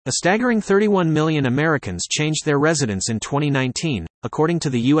A staggering 31 million Americans changed their residence in 2019, according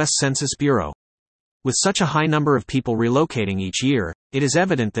to the U.S. Census Bureau. With such a high number of people relocating each year, it is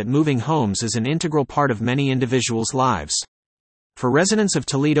evident that moving homes is an integral part of many individuals' lives. For residents of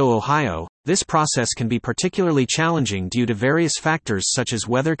Toledo, Ohio, this process can be particularly challenging due to various factors such as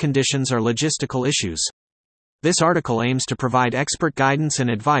weather conditions or logistical issues. This article aims to provide expert guidance and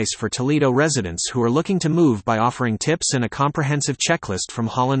advice for Toledo residents who are looking to move by offering tips and a comprehensive checklist from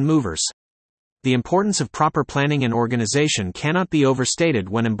Holland movers. The importance of proper planning and organization cannot be overstated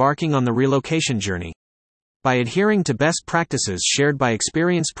when embarking on the relocation journey. By adhering to best practices shared by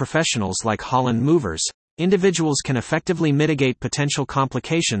experienced professionals like Holland movers, individuals can effectively mitigate potential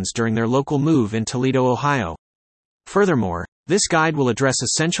complications during their local move in Toledo, Ohio. Furthermore, this guide will address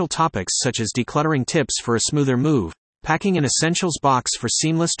essential topics such as decluttering tips for a smoother move, packing an essentials box for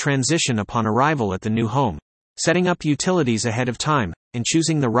seamless transition upon arrival at the new home, setting up utilities ahead of time, and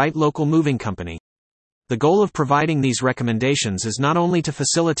choosing the right local moving company. The goal of providing these recommendations is not only to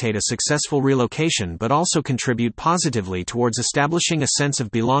facilitate a successful relocation but also contribute positively towards establishing a sense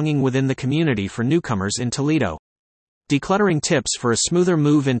of belonging within the community for newcomers in Toledo. Decluttering tips for a smoother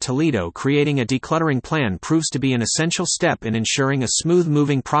move in Toledo. Creating a decluttering plan proves to be an essential step in ensuring a smooth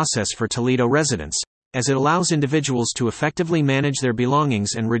moving process for Toledo residents, as it allows individuals to effectively manage their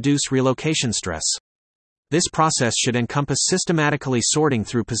belongings and reduce relocation stress. This process should encompass systematically sorting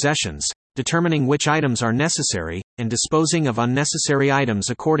through possessions, determining which items are necessary, and disposing of unnecessary items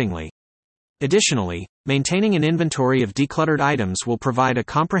accordingly. Additionally, maintaining an inventory of decluttered items will provide a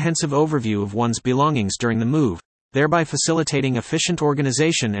comprehensive overview of one's belongings during the move, thereby facilitating efficient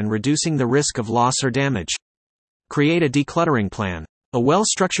organization and reducing the risk of loss or damage. Create a decluttering plan. A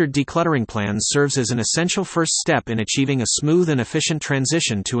well-structured decluttering plan serves as an essential first step in achieving a smooth and efficient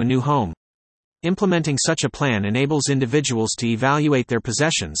transition to a new home. Implementing such a plan enables individuals to evaluate their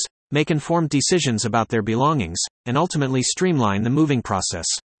possessions, make informed decisions about their belongings, and ultimately streamline the moving process.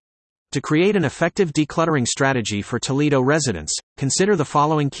 To create an effective decluttering strategy for Toledo residents, consider the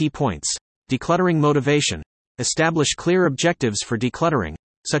following key points. Decluttering motivation. Establish clear objectives for decluttering,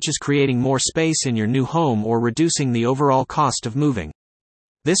 such as creating more space in your new home or reducing the overall cost of moving.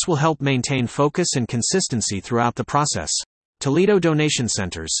 This will help maintain focus and consistency throughout the process. Toledo donation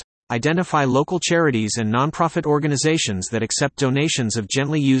centers. Identify local charities and nonprofit organizations that accept donations of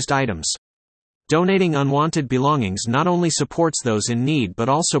gently used items. Donating unwanted belongings not only supports those in need but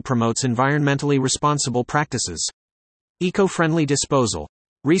also promotes environmentally responsible practices. Eco-friendly disposal.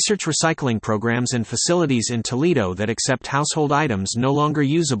 Research recycling programs and facilities in Toledo that accept household items no longer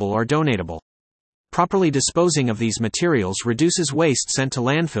usable or donatable. Properly disposing of these materials reduces waste sent to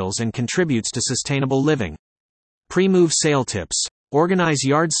landfills and contributes to sustainable living. Pre-move sale tips. Organize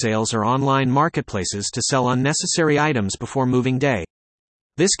yard sales or online marketplaces to sell unnecessary items before moving day.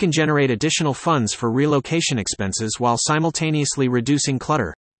 This can generate additional funds for relocation expenses while simultaneously reducing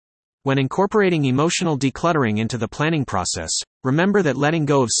clutter. When incorporating emotional decluttering into the planning process, remember that letting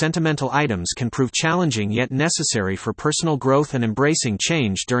go of sentimental items can prove challenging yet necessary for personal growth and embracing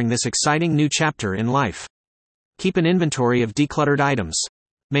change during this exciting new chapter in life. Keep an inventory of decluttered items.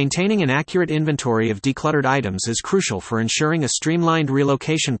 Maintaining an accurate inventory of decluttered items is crucial for ensuring a streamlined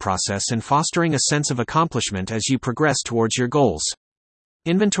relocation process and fostering a sense of accomplishment as you progress towards your goals.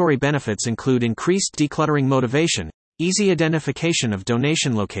 Inventory benefits include increased decluttering motivation, easy identification of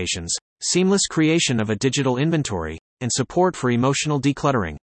donation locations, seamless creation of a digital inventory, and support for emotional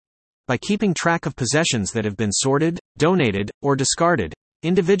decluttering. By keeping track of possessions that have been sorted, donated, or discarded,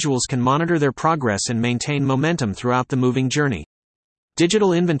 individuals can monitor their progress and maintain momentum throughout the moving journey.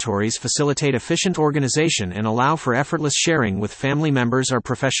 Digital inventories facilitate efficient organization and allow for effortless sharing with family members or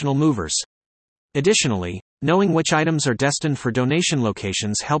professional movers. Additionally, knowing which items are destined for donation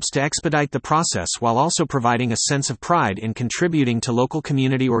locations helps to expedite the process while also providing a sense of pride in contributing to local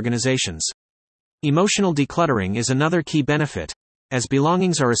community organizations. Emotional decluttering is another key benefit. As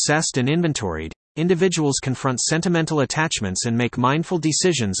belongings are assessed and inventoried, individuals confront sentimental attachments and make mindful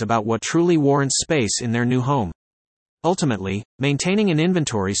decisions about what truly warrants space in their new home. Ultimately, maintaining an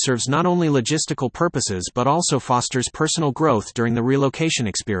inventory serves not only logistical purposes but also fosters personal growth during the relocation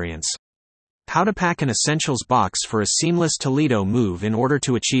experience. How to pack an essentials box for a seamless Toledo move. In order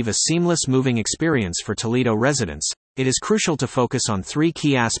to achieve a seamless moving experience for Toledo residents, it is crucial to focus on three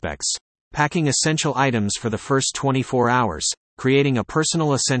key aspects: packing essential items for the first 24 hours, creating a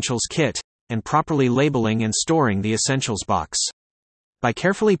personal essentials kit, and properly labeling and storing the essentials box. By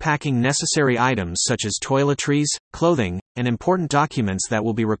carefully packing necessary items such as toiletries, clothing, and important documents that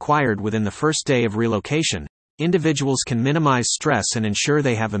will be required within the first day of relocation, individuals can minimize stress and ensure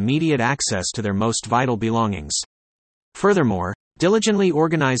they have immediate access to their most vital belongings. Furthermore, Diligently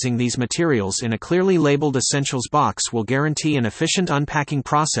organizing these materials in a clearly labeled essentials box will guarantee an efficient unpacking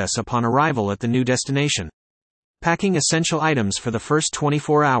process upon arrival at the new destination. Packing essential items for the first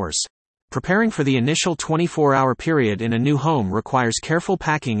 24 hours. Preparing for the initial 24-hour period in a new home requires careful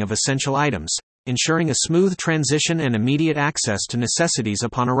packing of essential items, ensuring a smooth transition and immediate access to necessities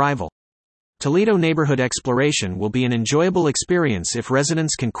upon arrival. Toledo neighborhood exploration will be an enjoyable experience if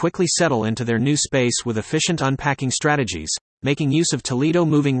residents can quickly settle into their new space with efficient unpacking strategies, making use of Toledo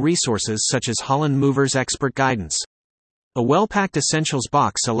moving resources such as Holland Movers expert guidance. A well-packed essentials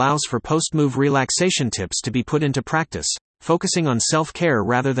box allows for post-move relaxation tips to be put into practice, focusing on self-care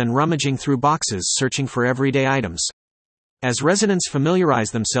rather than rummaging through boxes searching for everyday items. As residents familiarize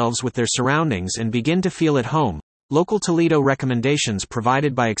themselves with their surroundings and begin to feel at home, local Toledo recommendations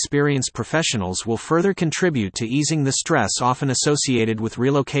provided by experienced professionals will further contribute to easing the stress often associated with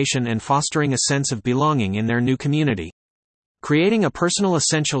relocation and fostering a sense of belonging in their new community. Creating a personal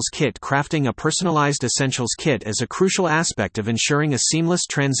essentials kit. Crafting a personalized essentials kit is a crucial aspect of ensuring a seamless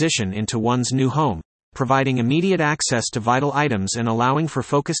transition into one's new home, providing immediate access to vital items and allowing for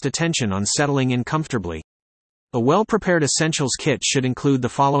focused attention on settling in comfortably. A well-prepared essentials kit should include the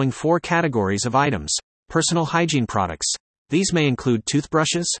following 4 categories of items. Personal hygiene products. These may include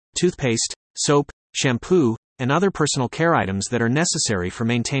toothbrushes, toothpaste, soap, shampoo, and other personal care items that are necessary for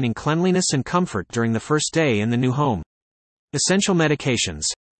maintaining cleanliness and comfort during the first day in the new home. Essential medications.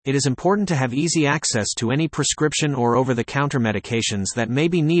 It is important to have easy access to any prescription or over-the-counter medications that may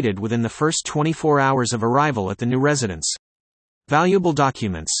be needed within the first 24 hours of arrival at the new residence. Valuable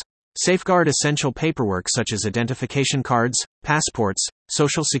documents. Safeguard essential paperwork such as identification cards, passports,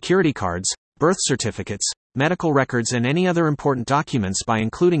 social security cards, birth certificates, medical records and any other important documents by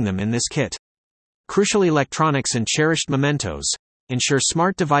including them in this kit. Crucial electronics and cherished mementos. Ensure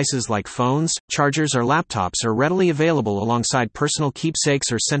smart devices like phones, chargers or laptops are readily available alongside personal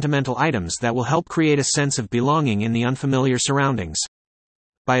keepsakes or sentimental items that will help create a sense of belonging in the unfamiliar surroundings.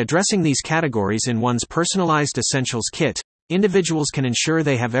 By addressing these categories in one's personalized essentials kit, individuals can ensure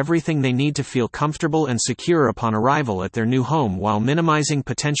they have everything they need to feel comfortable and secure upon arrival at their new home while minimizing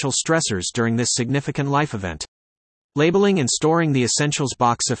potential stressors during this significant life event. Labeling and storing the essentials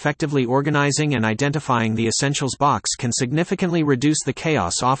box. Effectively organizing and identifying the essentials box can significantly reduce the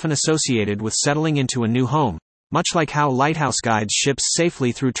chaos often associated with settling into a new home, much like how lighthouse guides ships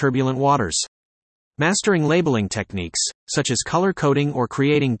safely through turbulent waters. Mastering labeling techniques, such as color coding or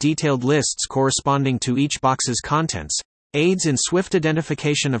creating detailed lists corresponding to each box's contents, aids in swift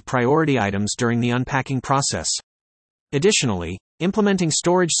identification of priority items during the unpacking process. Additionally, implementing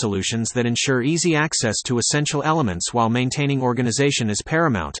storage solutions that ensure easy access to essential elements while maintaining organization is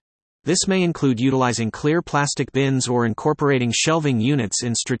paramount. This may include utilizing clear plastic bins or incorporating shelving units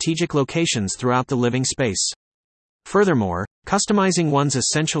in strategic locations throughout the living space. Furthermore, customizing one's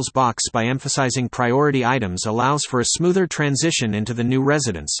essentials box by emphasizing priority items allows for a smoother transition into the new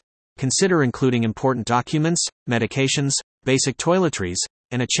residence. Consider including important documents, medications, basic toiletries,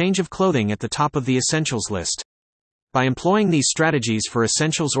 and a change of clothing at the top of the essentials list. By employing these strategies for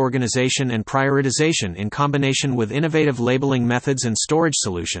essentials organization and prioritization in combination with innovative labeling methods and storage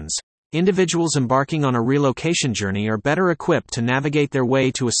solutions, individuals embarking on a relocation journey are better equipped to navigate their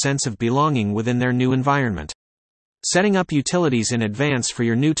way to a sense of belonging within their new environment. Setting up utilities in advance for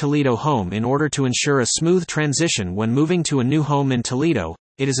your new Toledo home. In order to ensure a smooth transition when moving to a new home in Toledo,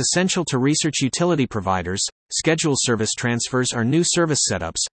 it is essential to research utility providers, schedule service transfers or new service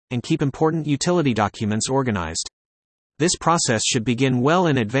setups, and keep important utility documents organized. This process should begin well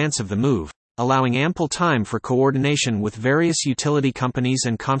in advance of the move, allowing ample time for coordination with various utility companies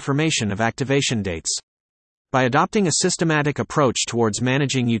and confirmation of activation dates. By adopting a systematic approach towards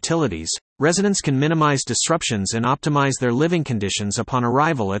managing utilities, residents can minimize disruptions and optimize their living conditions upon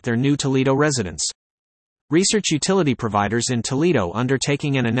arrival at their new Toledo residence. Research utility providers in Toledo.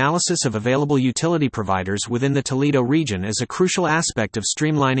 Undertaking an analysis of available utility providers within the Toledo region is a crucial aspect of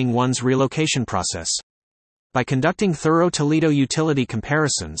streamlining one's relocation process. By conducting thorough Toledo utility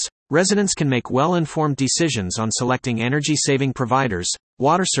comparisons, residents can make well-informed decisions on selecting energy-saving providers,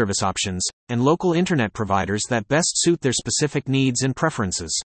 water service options, and local internet providers that best suit their specific needs and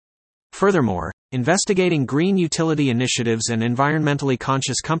preferences. Furthermore, investigating green utility initiatives and environmentally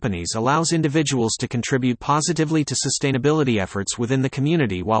conscious companies allows individuals to contribute positively to sustainability efforts within the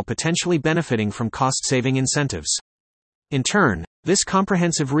community while potentially benefiting from cost-saving incentives. In turn, this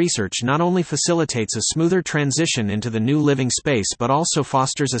comprehensive research not only facilitates a smoother transition into the new living space but also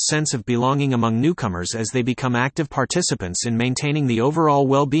fosters a sense of belonging among newcomers as they become active participants in maintaining the overall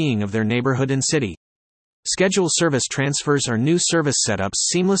well-being of their neighborhood and city. Schedule service transfers or new service setups.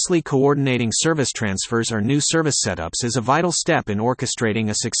 Seamlessly coordinating service transfers or new service setups is a vital step in orchestrating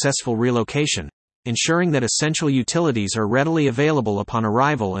a successful relocation, ensuring that essential utilities are readily available upon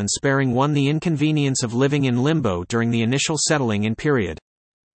arrival and sparing one the inconvenience of living in limbo during the initial settling-in period.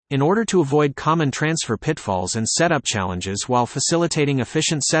 In order to avoid common transfer pitfalls and setup challenges while facilitating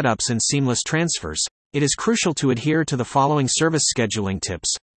efficient setups and seamless transfers, it is crucial to adhere to the following service scheduling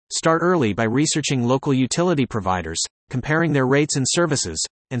tips. Start early by researching local utility providers, comparing their rates and services,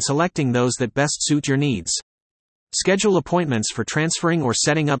 and selecting those that best suit your needs. Schedule appointments for transferring or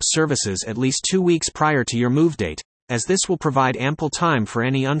setting up services at least 2 weeks prior to your move date, as this will provide ample time for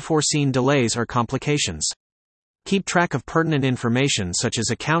any unforeseen delays or complications. Keep track of pertinent information such as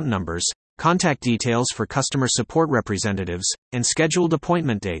account numbers, contact details for customer support representatives, and scheduled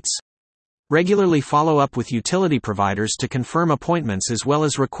appointment dates. Regularly follow up with utility providers to confirm appointments as well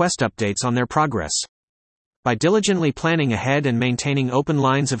as request updates on their progress. By diligently planning ahead and maintaining open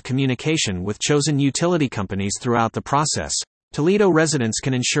lines of communication with chosen utility companies throughout the process, Toledo residents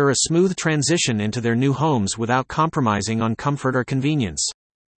can ensure a smooth transition into their new homes without compromising on comfort or convenience.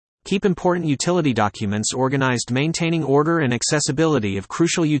 Keep important utility documents organized. Maintaining order and accessibility of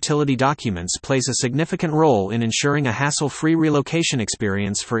crucial utility documents plays a significant role in ensuring a hassle-free relocation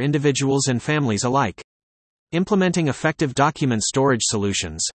experience for individuals and families alike. Implementing effective document storage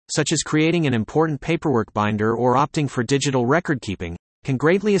solutions, such as creating an important paperwork binder or opting for digital record keeping, can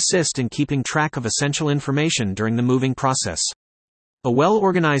greatly assist in keeping track of essential information during the moving process. A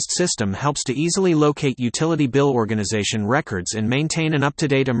well-organized system helps to easily locate utility bill organization records and maintain an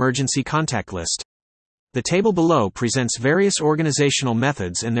up-to-date emergency contact list. The table below presents various organizational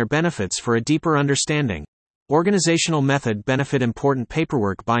methods and their benefits for a deeper understanding. Organizational method benefit: important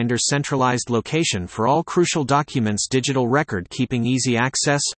paperwork binder, centralized location for all crucial documents, digital record keeping, easy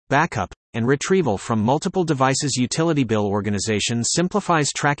access, backup, and retrieval from multiple devices. Utility bill organization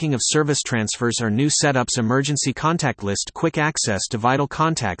simplifies tracking of service transfers or new setups. Emergency contact list, quick access to vital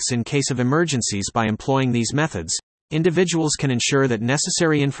contacts in case of emergencies. By employing these methods, individuals can ensure that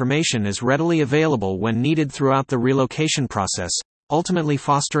necessary information is readily available when needed throughout the relocation process, ultimately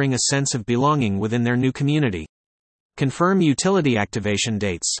fostering a sense of belonging within their new community. Confirm utility activation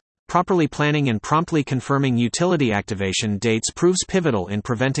dates. Properly planning and promptly confirming utility activation dates proves pivotal in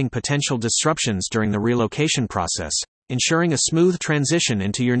preventing potential disruptions during the relocation process, ensuring a smooth transition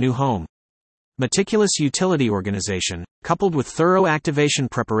into your new home. Meticulous utility organization, coupled with thorough activation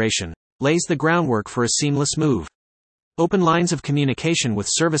preparation, lays the groundwork for a seamless move. Open lines of communication with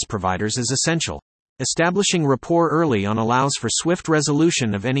service providers is essential. Establishing rapport early on allows for swift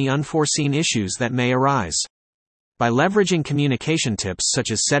resolution of any unforeseen issues that may arise. By leveraging communication tips such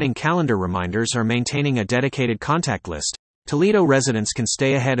as setting calendar reminders or maintaining a dedicated contact list, Toledo residents can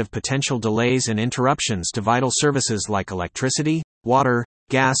stay ahead of potential delays and interruptions to vital services like electricity, water,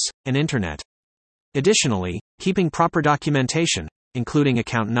 gas, and internet. Additionally, keeping proper documentation, including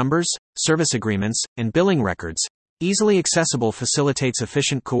account numbers, service agreements, and billing records, easily accessible facilitates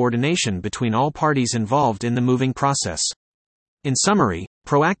efficient coordination between all parties involved in the moving process. In summary,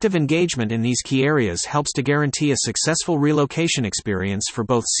 proactive engagement in these key areas helps to guarantee a successful relocation experience for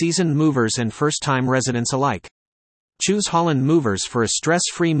both seasoned movers and first-time residents alike. Choose Holland Movers for a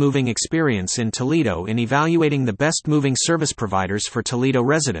stress-free moving experience in Toledo. In evaluating the best moving service providers for Toledo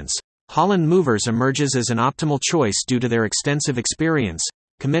residents, Holland Movers emerges as an optimal choice due to their extensive experience,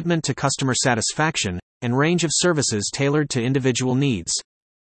 commitment to customer satisfaction, and range of services tailored to individual needs.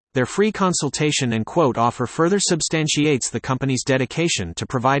 Their free consultation and quote offer further substantiates the company's dedication to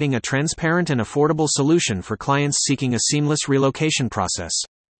providing a transparent and affordable solution for clients seeking a seamless relocation process.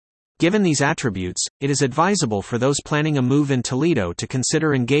 Given these attributes, it is advisable for those planning a move in Toledo to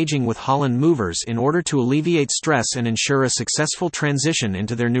consider engaging with Holland Movers in order to alleviate stress and ensure a successful transition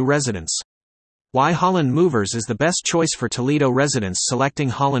into their new residence. Why Holland Movers is the best choice for Toledo residents. Selecting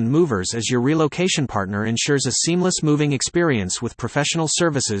Holland Movers as your relocation partner ensures a seamless moving experience with professional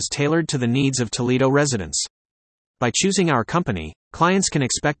services tailored to the needs of Toledo residents. By choosing our company, clients can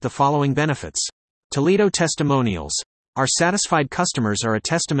expect the following benefits. Toledo testimonials. Our satisfied customers are a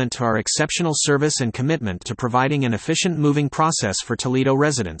testament to our exceptional service and commitment to providing an efficient moving process for Toledo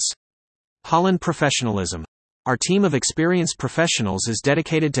residents. Holland professionalism. Our team of experienced professionals is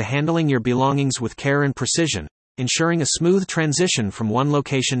dedicated to handling your belongings with care and precision, ensuring a smooth transition from one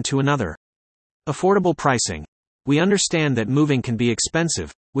location to another. Affordable pricing. We understand that moving can be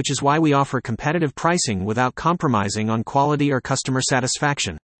expensive, which is why we offer competitive pricing without compromising on quality or customer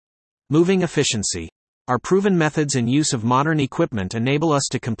satisfaction. Moving efficiency. Our proven methods and use of modern equipment enable us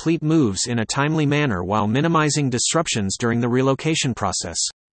to complete moves in a timely manner while minimizing disruptions during the relocation process.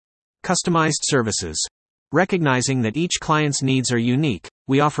 Customized services. Recognizing that each client's needs are unique,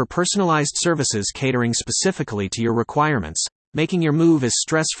 we offer personalized services catering specifically to your requirements, making your move as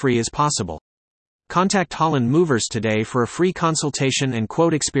stress-free as possible. Contact Holland Movers today for a free consultation and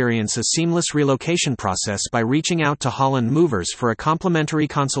quote. Experience a seamless relocation process by reaching out to Holland Movers for a complimentary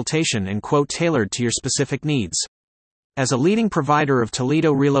consultation and quote tailored to your specific needs. As a leading provider of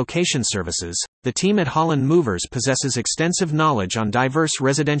Toledo relocation services, the team at Holland Movers possesses extensive knowledge on diverse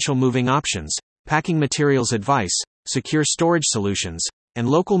residential moving options, packing materials advice, secure storage solutions, and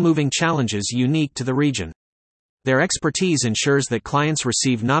local moving challenges unique to the region. Their expertise ensures that clients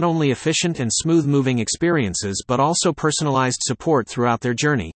receive not only efficient and smooth moving experiences but also personalized support throughout their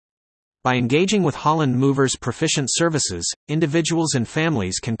journey. By engaging with Holland Movers' proficient services, individuals and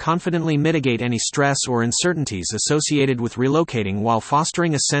families can confidently mitigate any stress or uncertainties associated with relocating while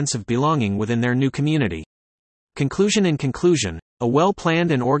fostering a sense of belonging within their new community. Conclusion. In conclusion, a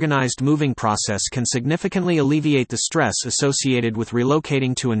well-planned and organized moving process can significantly alleviate the stress associated with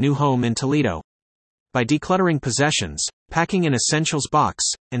relocating to a new home in Toledo. By decluttering possessions, packing an essentials box,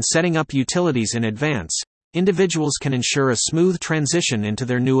 and setting up utilities in advance, individuals can ensure a smooth transition into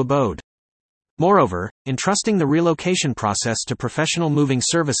their new abode. Moreover, entrusting the relocation process to professional moving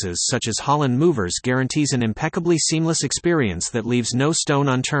services such as Holland Movers guarantees an impeccably seamless experience that leaves no stone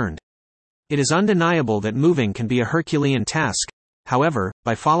unturned. It is undeniable that moving can be a Herculean task. However,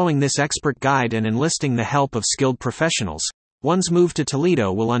 by following this expert guide and enlisting the help of skilled professionals, one's move to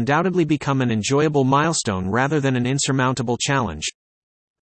Toledo will undoubtedly become an enjoyable milestone rather than an insurmountable challenge.